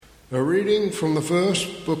A reading from the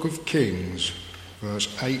first book of Kings,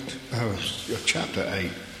 chapter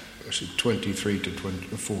 8, verses 23 to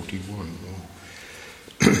 41.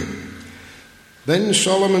 Then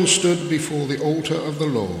Solomon stood before the altar of the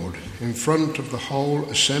Lord in front of the whole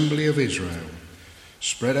assembly of Israel,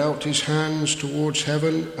 spread out his hands towards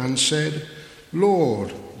heaven and said,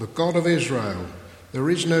 Lord, the God of Israel, there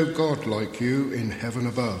is no God like you in heaven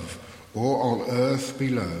above or on earth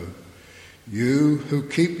below. You who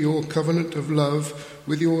keep your covenant of love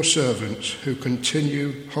with your servants who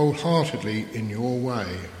continue wholeheartedly in your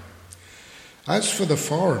way. As for the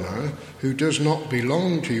foreigner who does not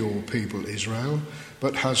belong to your people Israel,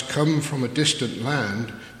 but has come from a distant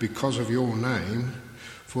land because of your name,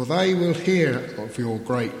 for they will hear of your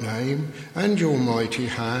great name and your mighty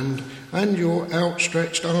hand and your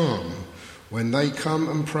outstretched arm when they come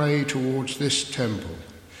and pray towards this temple.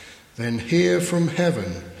 Then hear from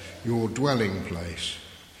heaven your dwelling place.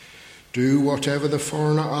 Do whatever the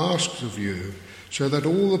foreigner asks of you, so that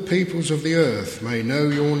all the peoples of the earth may know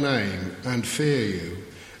your name and fear you,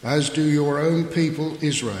 as do your own people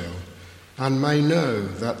Israel, and may know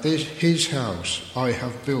that his house I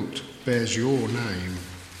have built bears your name.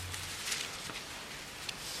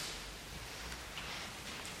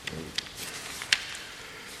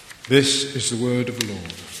 This is the word of the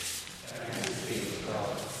Lord.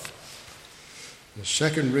 The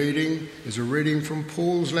second reading is a reading from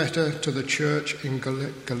Paul's letter to the church in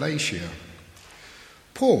Galatia.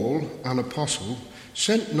 Paul, an apostle,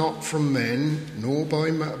 sent not from men, nor by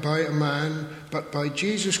a man, but by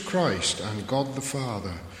Jesus Christ and God the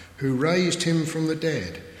Father, who raised him from the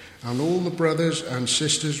dead, and all the brothers and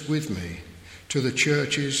sisters with me, to the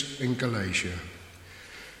churches in Galatia.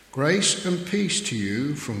 Grace and peace to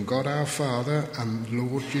you from God our Father and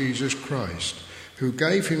Lord Jesus Christ, who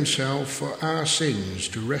gave himself for our sins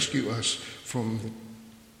to rescue us from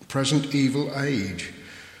the present evil age,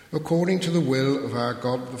 according to the will of our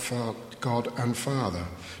God and Father,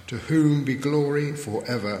 to whom be glory for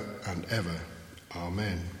ever and ever.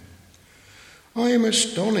 Amen. I am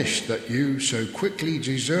astonished that you, so quickly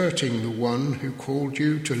deserting the one who called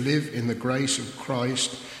you to live in the grace of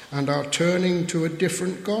Christ, and are turning to a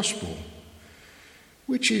different gospel,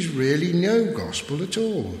 which is really no gospel at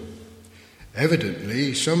all.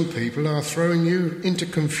 Evidently, some people are throwing you into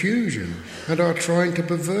confusion and are trying to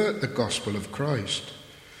pervert the gospel of Christ.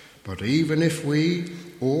 But even if we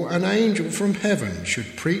or an angel from heaven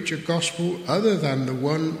should preach a gospel other than the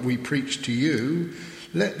one we preach to you,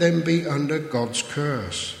 let them be under God's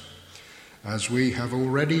curse. As we have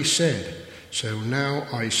already said, so now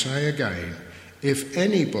I say again, if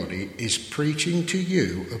anybody is preaching to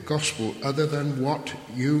you a gospel other than what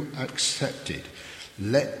you accepted,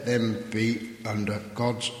 let them be under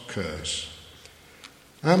God's curse.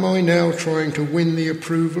 Am I now trying to win the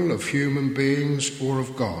approval of human beings or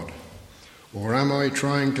of God? Or am I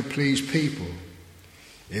trying to please people?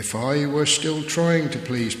 If I were still trying to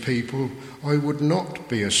please people, I would not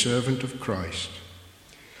be a servant of Christ.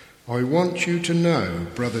 I want you to know,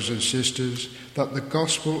 brothers and sisters, that the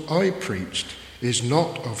gospel I preached is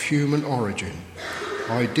not of human origin.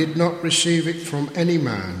 I did not receive it from any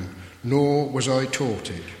man, nor was I taught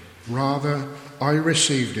it. Rather, I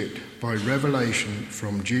received it by revelation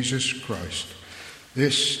from Jesus Christ.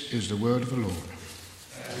 This is the word of the Lord.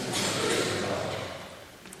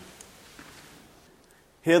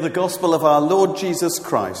 Hear the gospel of our Lord Jesus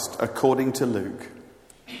Christ according to Luke.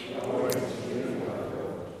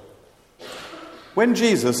 When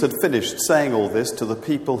Jesus had finished saying all this to the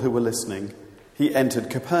people who were listening, he entered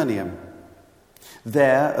Capernaum.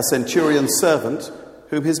 There, a centurion's servant,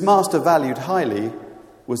 whom his master valued highly,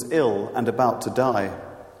 was ill and about to die.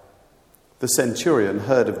 The centurion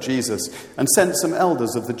heard of Jesus and sent some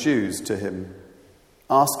elders of the Jews to him,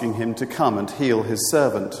 asking him to come and heal his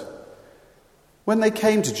servant. When they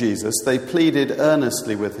came to Jesus, they pleaded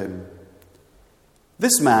earnestly with him.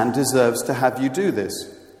 This man deserves to have you do this,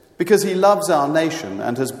 because he loves our nation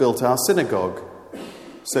and has built our synagogue.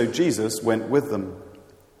 So Jesus went with them.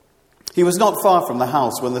 He was not far from the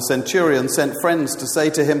house when the centurion sent friends to say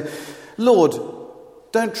to him, Lord,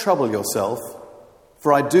 don't trouble yourself,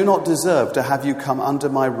 for I do not deserve to have you come under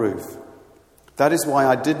my roof. That is why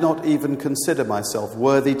I did not even consider myself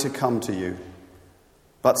worthy to come to you.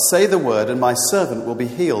 But say the word, and my servant will be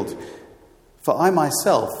healed. For I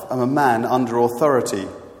myself am a man under authority,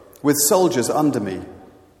 with soldiers under me.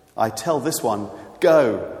 I tell this one,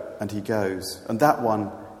 go, and he goes, and that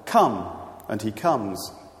one, come, and he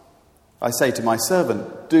comes. I say to my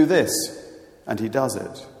servant, do this, and he does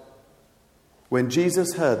it. When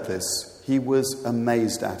Jesus heard this, he was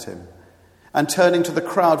amazed at him. And turning to the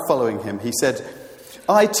crowd following him, he said,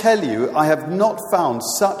 I tell you, I have not found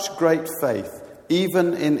such great faith,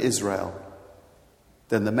 even in Israel."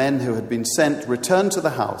 Then the men who had been sent returned to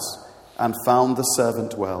the house and found the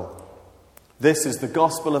servant well. This is the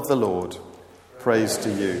gospel of the Lord. Praise to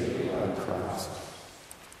you, O Christ.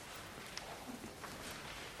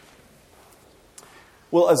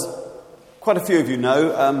 Well, as quite a few of you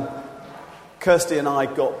know, Kirsty and I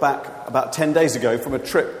got back about 10 days ago from a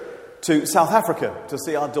trip to South Africa to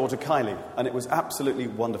see our daughter Kylie, and it was absolutely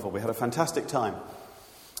wonderful. We had a fantastic time.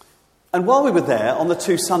 And while we were there, on the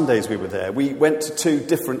 2 Sundays we were there, we went to 2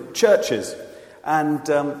 different churches, and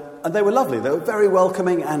they were lovely. They were very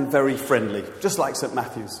welcoming and very friendly, just like St.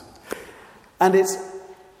 Matthew's. And it's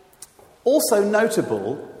also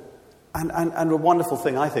notable and a wonderful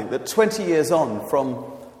thing, I think, that 20 years on from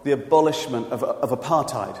the abolishment of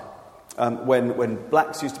apartheid, when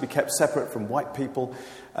blacks used to be kept separate from white people,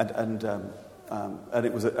 and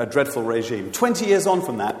it was a dreadful regime. 20 years on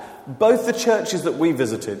from that, both the churches that we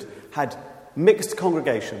visited had mixed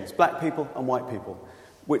congregations, black people and white people,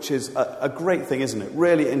 which is a great thing, isn't it?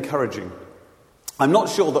 Really encouraging. I'm not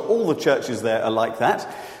sure that all the churches there are like that,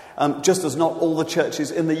 just as not all the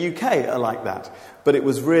churches in the UK are like that. But it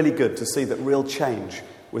was really good to see that real change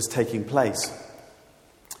was taking place.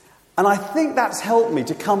 And I think that's helped me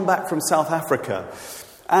to come back from South Africa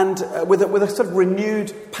and with a sort of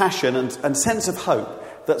renewed passion and sense of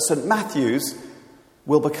hope that St. Matthew's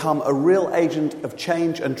will become a real agent of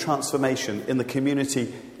change and transformation in the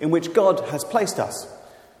community in which God has placed us.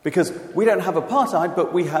 Because we don't have apartheid,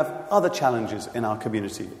 but we have other challenges in our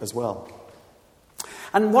community as well.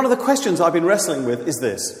 And one of the questions I've been wrestling with is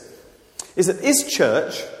this. Is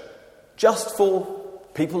church just for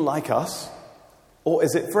people like us, or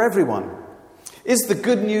is it for everyone? Is the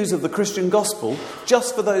good news of the Christian gospel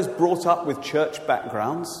just for those brought up with church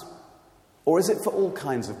backgrounds, or is it for all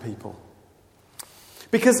kinds of people?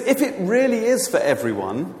 Because if it really is for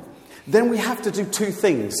everyone, then we have to do 2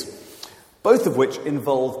 things, both of which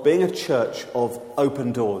involve being a church of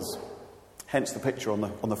open doors. Hence the picture on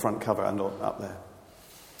the front cover and up there.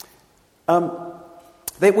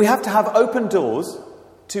 We have to have open doors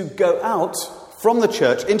to go out from the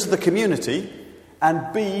church into the community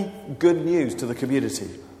and be good news to the community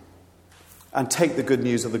and take the good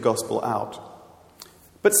news of the gospel out.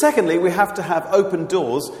 But secondly, we have to have open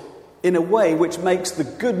doors in a way which makes the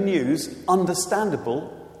good news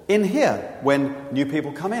understandable in here when new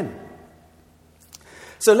people come in.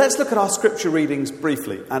 So let's look at our scripture readings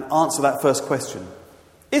briefly and answer that first question.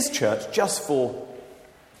 Is church just for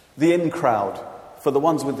the in crowd, for the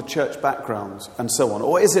ones with the church backgrounds and so on,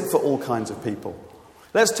 or is it for all kinds of people?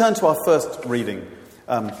 Let's turn to our first reading,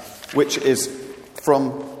 which is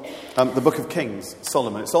from the book of Kings,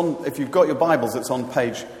 Solomon. It's on, if you've got your Bibles, it's on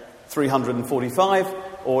page 345,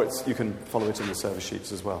 or you can follow it in the service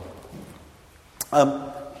sheets as well.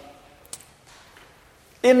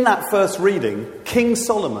 In that first reading, King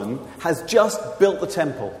Solomon has just built the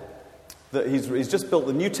temple. He's just built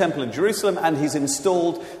the new temple in Jerusalem, and he's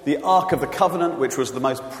installed the Ark of the Covenant, which was the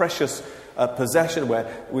most precious possession, where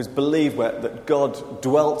it was believed that God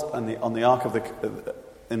dwelt on the Ark of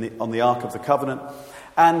the Covenant.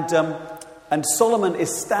 And Solomon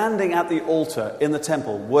is standing at the altar in the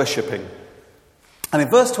temple, worshipping. And in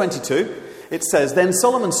verse 22, it says, "Then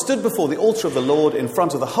Solomon stood before the altar of the Lord in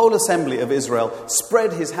front of the whole assembly of Israel,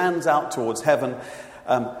 spread his hands out towards heaven,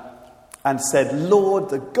 and said, 'Lord,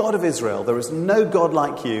 the God of Israel, there is no God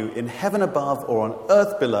like you in heaven above or on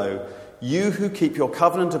earth below, you who keep your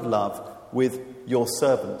covenant of love with your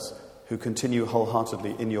servants who continue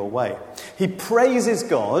wholeheartedly in your way.'" He praises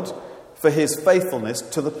God for his faithfulness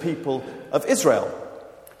to the people of Israel,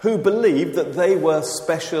 who believed that they were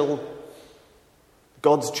special,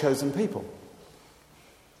 God's chosen people.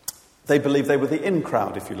 They believed they were the in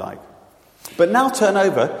crowd, if you like. But now turn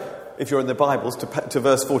over, if you're in the Bibles, to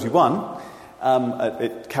verse 41.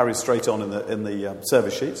 It carries straight on in the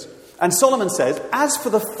service sheets. And Solomon says, "As for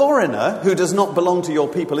the foreigner who does not belong to your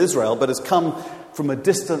people Israel, but has come from a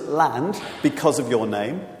distant land because of your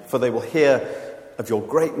name, for they will hear of your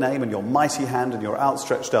great name and your mighty hand and your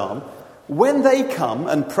outstretched arm, when they come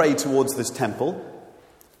and pray towards this temple,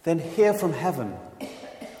 then hear from heaven.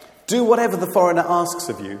 Do whatever the foreigner asks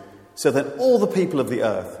of you, so that all the people of the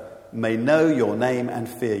earth may know your name and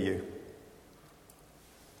fear you."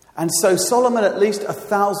 And so Solomon, at least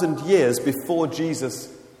 1,000 years before Jesus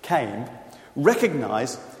came,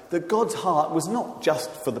 recognized that God's heart was not just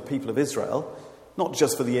for the people of Israel, not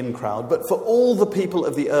just for the in crowd, but for all the people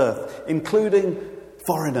of the earth, including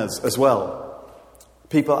foreigners as well,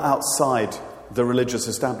 people outside the religious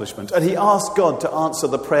establishment. And he asked God to answer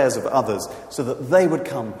the prayers of others so that they would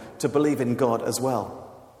come to believe in God as well.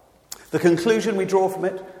 The conclusion we draw from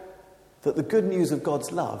it, that the good news of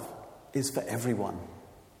God's love is for everyone,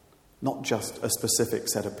 not just a specific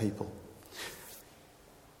set of people.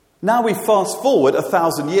 Now we fast forward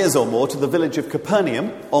 1,000 years or more to the village of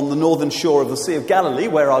Capernaum on the northern shore of the Sea of Galilee,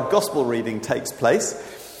 where our gospel reading takes place.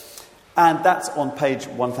 And that's on page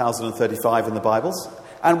 1035 in the Bibles.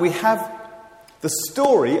 And we have the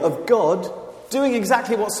story of God doing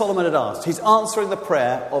exactly what Solomon had asked. He's answering the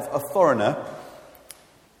prayer of a foreigner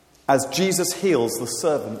as Jesus heals the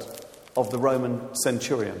servant of the Roman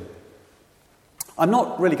centurion. I'm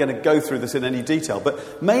not really going to go through this in any detail,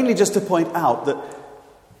 but mainly just to point out that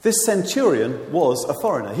this centurion was a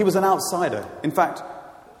foreigner. He was an outsider. In fact,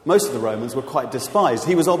 most of the Romans were quite despised.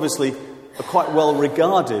 He was obviously a quite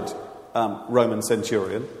well-regarded Roman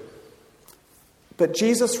centurion. But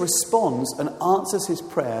Jesus responds and answers his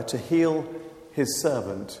prayer to heal his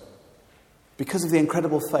servant because of the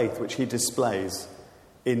incredible faith which he displays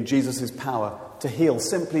in Jesus' power to heal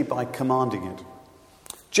simply by commanding it.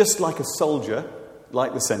 Just like a soldier,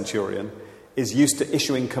 like the centurion, is used to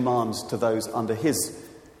issuing commands to those under his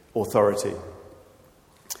authority.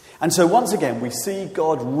 And so once again, we see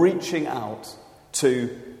God reaching out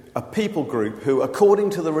to a people group who,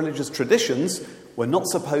 according to the religious traditions, were not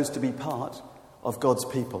supposed to be part of God's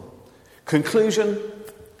people. Conclusion,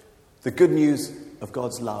 the good news of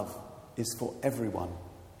God's love is for everyone,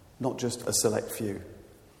 not just a select few.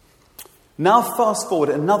 Now fast forward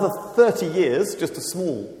another 30 years, just a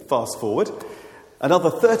small fast forward, another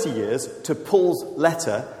 30 years to Paul's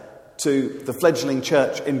letter to the fledgling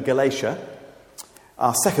church in Galatia.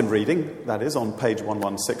 Our second reading, that is, on page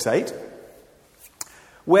 1168,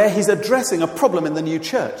 where he's addressing a problem in the new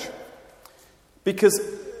church. Because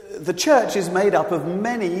the church is made up of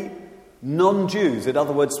many non-Jews, in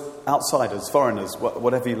other words, outsiders, foreigners,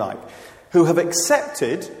 whatever you like, who have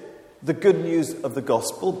accepted the good news of the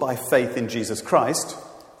gospel by faith in Jesus Christ.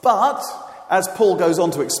 But, as Paul goes on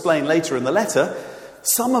to explain later in the letter,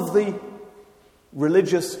 some of the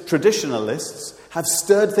religious traditionalists have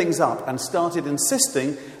stirred things up and started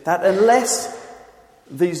insisting that unless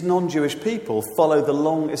these non-Jewish people follow the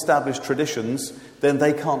long-established traditions, then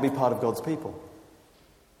they can't be part of God's people.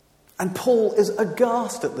 And Paul is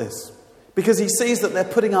aghast at this because he sees that they're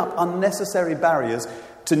putting up unnecessary barriers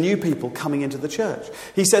to new people coming into the church.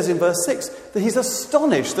 He says in verse 6 that he's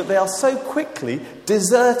astonished that they are so quickly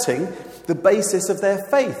deserting the basis of their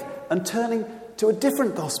faith and turning to a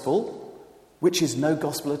different gospel, which is no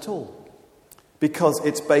gospel at all, because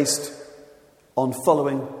it's based on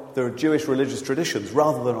following the Jewish religious traditions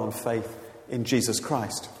rather than on faith in Jesus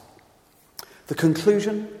Christ. The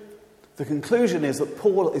conclusion is that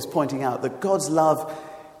Paul is pointing out that God's love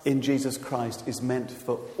in Jesus Christ is meant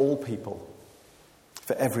for all people,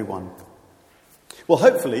 for everyone. Well,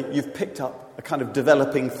 hopefully you've picked up a kind of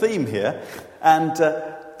developing theme here, and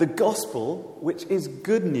the gospel, which is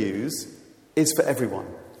good news, is for everyone.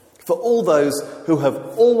 For all those who have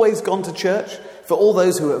always gone to church, for all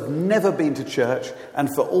those who have never been to church,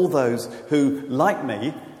 and for all those who, like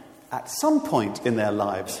me, at some point in their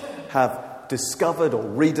lives have discovered or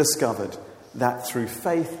rediscovered that through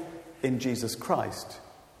faith in Jesus Christ,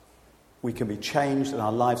 we can be changed and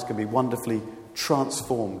our lives can be wonderfully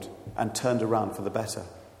transformed and turned around for the better.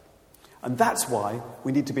 And that's why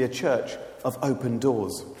we need to be a church of open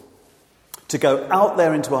doors. To go out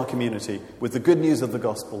there into our community with the good news of the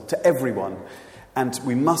gospel to everyone. And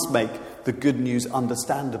we must make the good news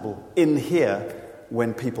understandable in here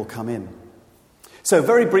when people come in. So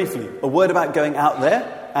very briefly, a word about going out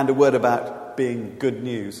there and a word about being good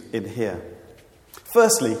news in here.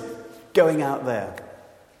 Firstly, going out there.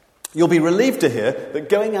 You'll be relieved to hear that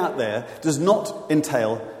going out there does not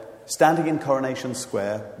entail standing in Coronation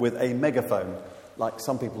Square with a megaphone, like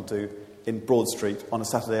some people do in Broad Street on a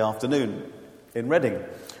Saturday afternoon in Reading,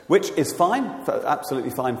 which is fine,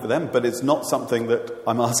 absolutely fine for them, but it's not something that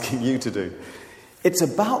I'm asking you to do. It's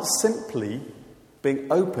about simply being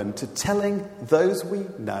open to telling those we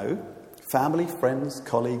know, family, friends,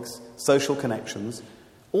 colleagues, social connections,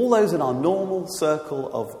 all those in our normal circle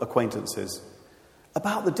of acquaintances,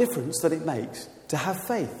 about the difference that it makes to have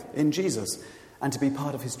faith in Jesus and to be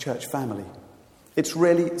part of his church family. It's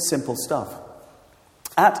really simple stuff.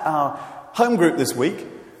 At our home group this week,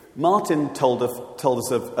 Martin told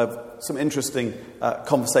us of some interesting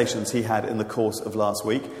conversations he had in the course of last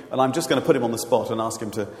week, and I'm just going to put him on the spot and ask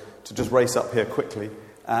him to just race up here quickly,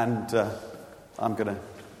 and I'm going to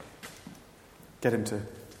get him to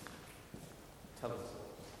tell us.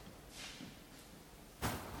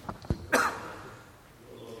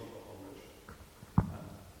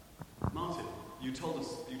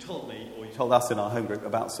 told us in our home group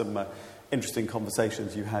about some interesting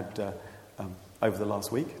conversations you had over the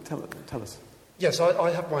last week. Tell us. Yes, I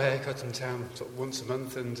have my hair cut in town sort of once a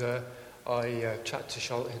month, and I chat to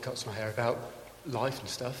Charlotte, who cuts my hair, about life and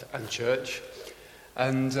stuff, and church.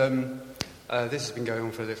 And this has been going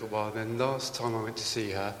on for a little while. And then last time I went to see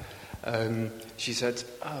her, she said,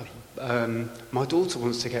 my daughter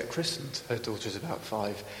wants to get christened. Her daughter's about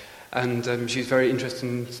 5. And she's very interested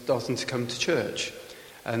in starting to come to church.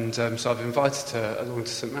 And so I've invited her along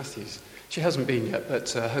to St Matthew's. She hasn't been yet,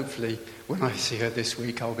 but hopefully when I see her this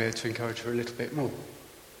week, I'll be able to encourage her a little bit more.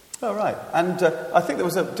 Oh, right. And I think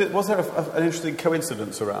was there an interesting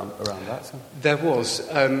coincidence around that? So? There was.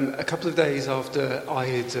 A couple of days after I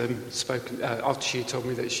had spoken, after she told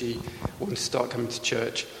me that she wanted to start coming to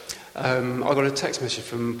church, I got a text message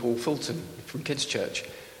from Paul Fulton from Kids Church.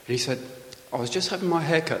 And he said, I was just having my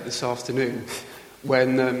hair cut this afternoon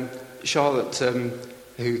when Charlotte,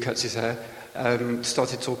 who cuts his hair,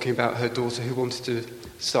 started talking about her daughter who wanted to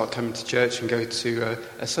start coming to church and go to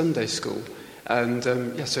a Sunday school. And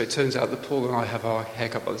so it turns out that Paul and I have our hair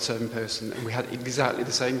cut by the same person, and we had exactly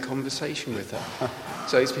the same conversation with her.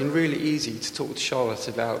 So it's been really easy to talk to Charlotte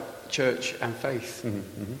about church and faith.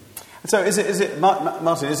 Mm-hmm, mm-hmm. So is it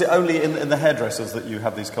Martin, is it only in the hairdressers that you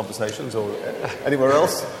have these conversations, or anywhere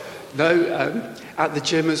else? No, at the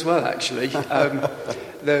gym as well, actually.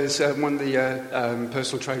 There's one of the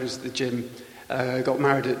personal trainers at the gym got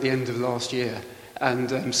married at the end of last year,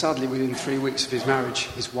 and sadly within 3 weeks of his marriage,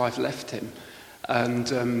 his wife left him. And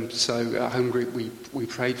so at home group we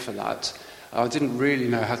prayed for that. I didn't really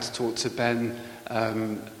know how to talk to Ben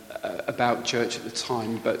about church at the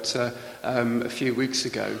time, but a few weeks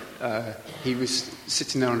ago he was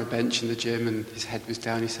sitting there on a bench in the gym and his head was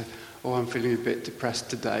down. He said, "Oh, I'm feeling a bit depressed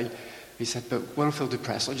today." He said, "But when I feel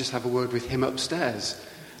depressed, I'll just have a word with him upstairs."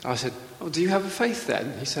 I said, "Oh, do you have a faith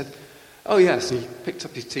then?" He said, "Oh yes." And he picked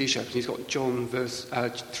up his T-shirt and he's got John verse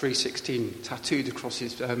 3:16 tattooed across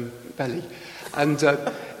his belly. And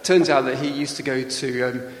turns out that he used to go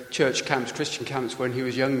to church camps, Christian camps, when he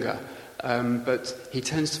was younger. But he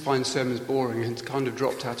tends to find sermons boring and kind of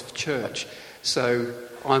dropped out of church. So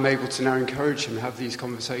I'm able to now encourage him, have these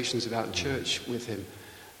conversations about church with him.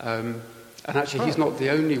 And actually, he's not the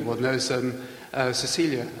only one. There's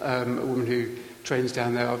Cecilia, a woman who trains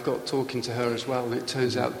down there. I've got talking to her as well, and it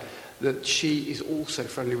turns out that she is also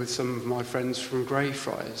friendly with some of my friends from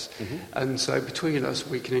Greyfriars. Mm-hmm. And so between us,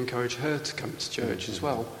 we can encourage her to come to church as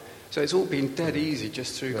well. So it's all been dead easy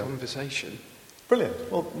just through conversation.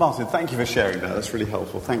 Brilliant. Well, Martin, thank you for sharing that. That's really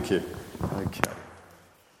helpful. Thank you. Okay.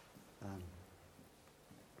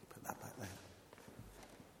 Put that back there.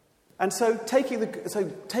 And so taking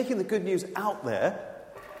the good news out there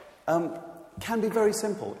can be very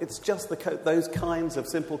simple. It's just those kinds of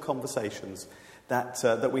simple conversations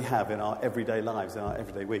that we have in our everyday lives, in our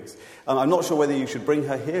everyday weeks. I'm not sure whether you should bring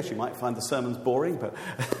her here. She might find the sermons boring, but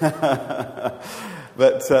no,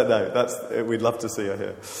 we'd love to see her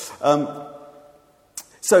here.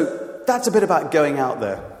 So that's a bit about going out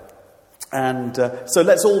there. And so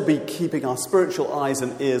let's all be keeping our spiritual eyes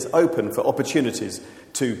and ears open for opportunities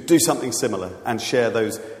to do something similar and share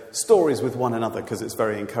those stories with one another, because it's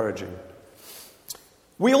very encouraging.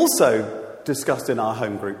 We also discussed in our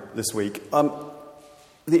home group this week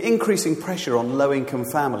the increasing pressure on low-income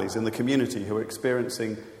families in the community who are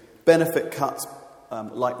experiencing benefit cuts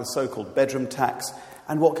like the so-called bedroom tax,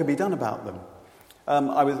 and what can be done about them.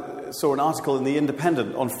 I saw an article in The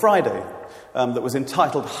Independent on Friday that was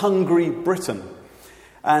entitled "Hungry Britain."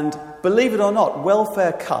 And believe it or not,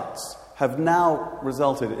 welfare cuts have now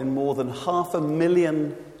resulted in more than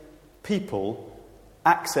 500,000 people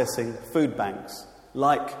accessing food banks,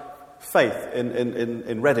 like Faith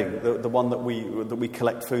in Reading, the one that we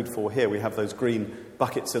collect food for here. We have those green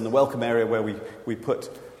buckets in the welcome area where we put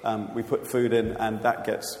food in, and that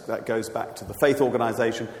goes back to the Faith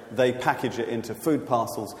organisation. They package it into food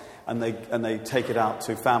parcels and they take it out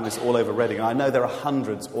to families all over Reading. And I know there are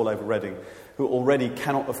hundreds all over Reading who already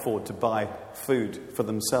cannot afford to buy food for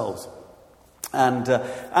themselves. And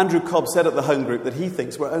Andrew Cobb said at the home group that he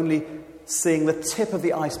thinks we're only seeing the tip of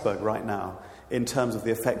the iceberg right now in terms of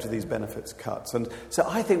the effect of these benefits cuts. And so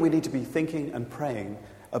I think we need to be thinking and praying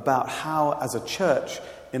about how, as a church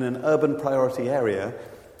in an urban priority area,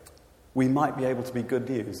 we might be able to be good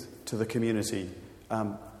news to the community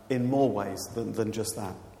in more ways than just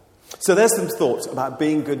that. So there's some thoughts about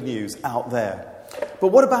being good news out there. But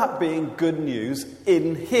what about being good news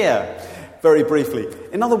in here? Very briefly.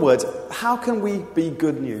 In other words, how can we be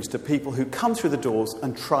good news to people who come through the doors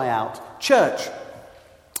and try out church?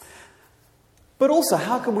 But also,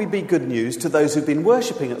 how can we be good news to those who've been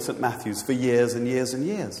worshipping at St Matthew's for years and years and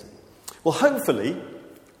years? Well, hopefully,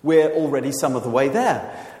 we're already some of the way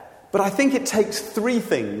there. But I think it takes three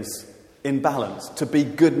things in balance to be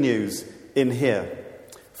good news in here.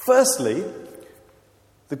 Firstly,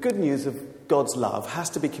 the good news of God's love has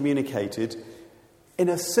to be communicated in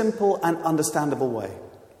a simple and understandable way.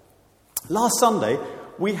 Last Sunday,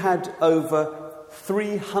 we had over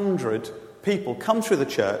 300 people come through the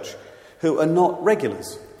church who are not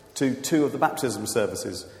regulars to 2 of the baptism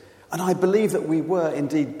services. And I believe that we were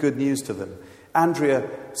indeed good news to them. Andrea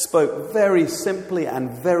spoke very simply and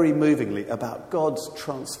very movingly about God's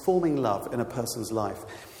transforming love in a person's life.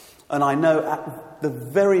 And I know at the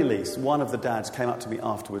very least, one of the dads came up to me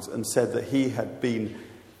afterwards and said that he had been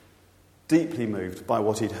deeply moved by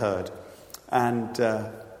what he'd heard. And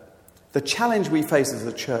the challenge we face as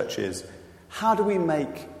a church is, how do we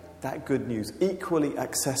make that good news equally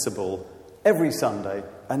accessible every Sunday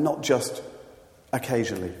and not just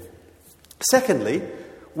occasionally? Secondly,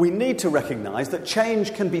 we need to recognise that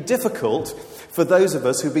change can be difficult for those of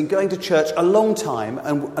us who've been going to church a long time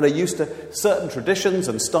and are used to certain traditions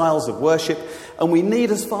and styles of worship, and we need,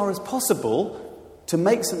 as far as possible, to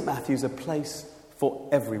make St Matthew's a place for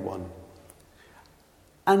everyone.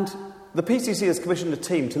 And the PCC has commissioned a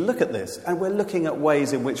team to look at this, and we're looking at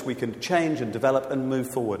ways in which we can change and develop and move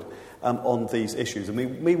forward on these issues. And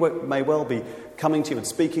we may well be coming to you and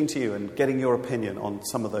speaking to you and getting your opinion on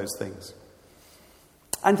some of those things.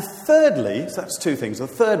 And thirdly, so that's 2 things. The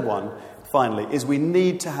third one, finally, is we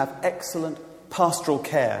need to have excellent pastoral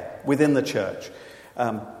care within the church.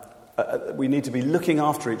 We need to be looking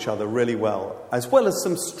after each other really well as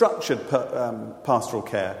some structured pastoral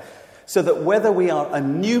care, so that whether we are a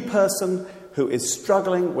new person who is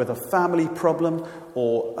struggling with a family problem,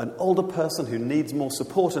 or an older person who needs more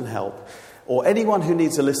support and help, or anyone who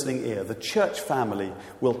needs a listening ear, the church family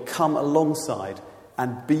will come alongside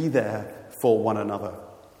and be there for one another.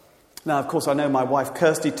 Now, of course, I know my wife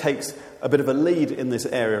Kirsty takes a bit of a lead in this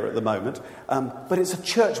area at the moment, but it's a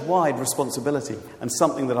church-wide responsibility and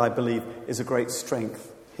something that I believe is a great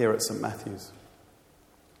strength here at St Matthew's.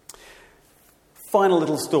 Final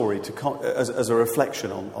little story as a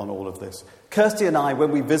reflection on all of this. Kirsty and I, when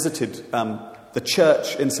we visited the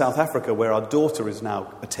church in South Africa where our daughter is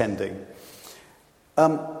now attending,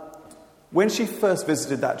 when she first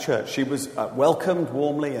visited that church, she was welcomed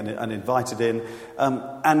warmly and invited in,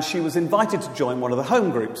 and she was invited to join one of the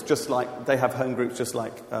home groups, just like they have home groups, just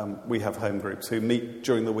like we have home groups who meet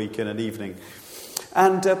during the week in an evening.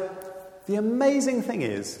 And the amazing thing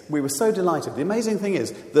is, we were so delighted, the amazing thing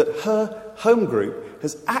is that her home group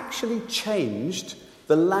has actually changed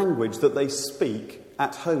the language that they speak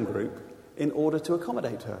at home group in order to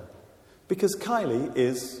accommodate her. Because Kylie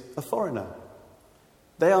is a foreigner.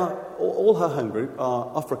 All her home group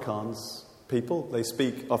are Afrikaans people. They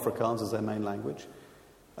speak Afrikaans as their main language.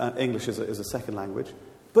 English is a second language.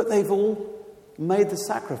 But they've all made the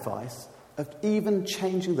sacrifice of even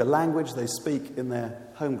changing the language they speak in their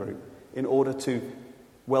home group in order to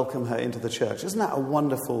welcome her into the church. Isn't that a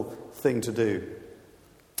wonderful thing to do?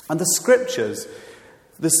 And the scriptures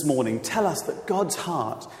this morning tell us that God's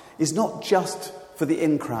heart is not just for the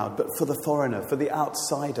in-crowd, but for the foreigner, for the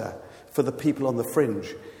outsider, for the people on the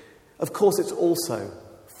fringe. Of course, it's also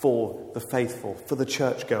for the faithful, for the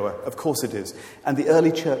churchgoer. Of course it is. And the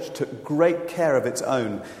early church took great care of its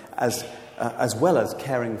own, as well as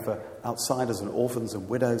caring for outsiders and orphans and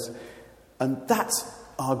widows. And that's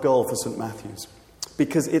our goal for St Matthew's,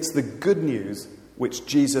 because it's the good news which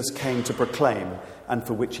Jesus came to proclaim and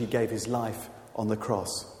for which he gave his life on the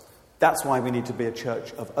cross. That's why we need to be a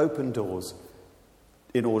church of open doors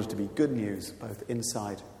in order to be good news both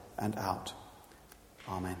inside and out.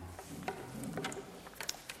 Amen.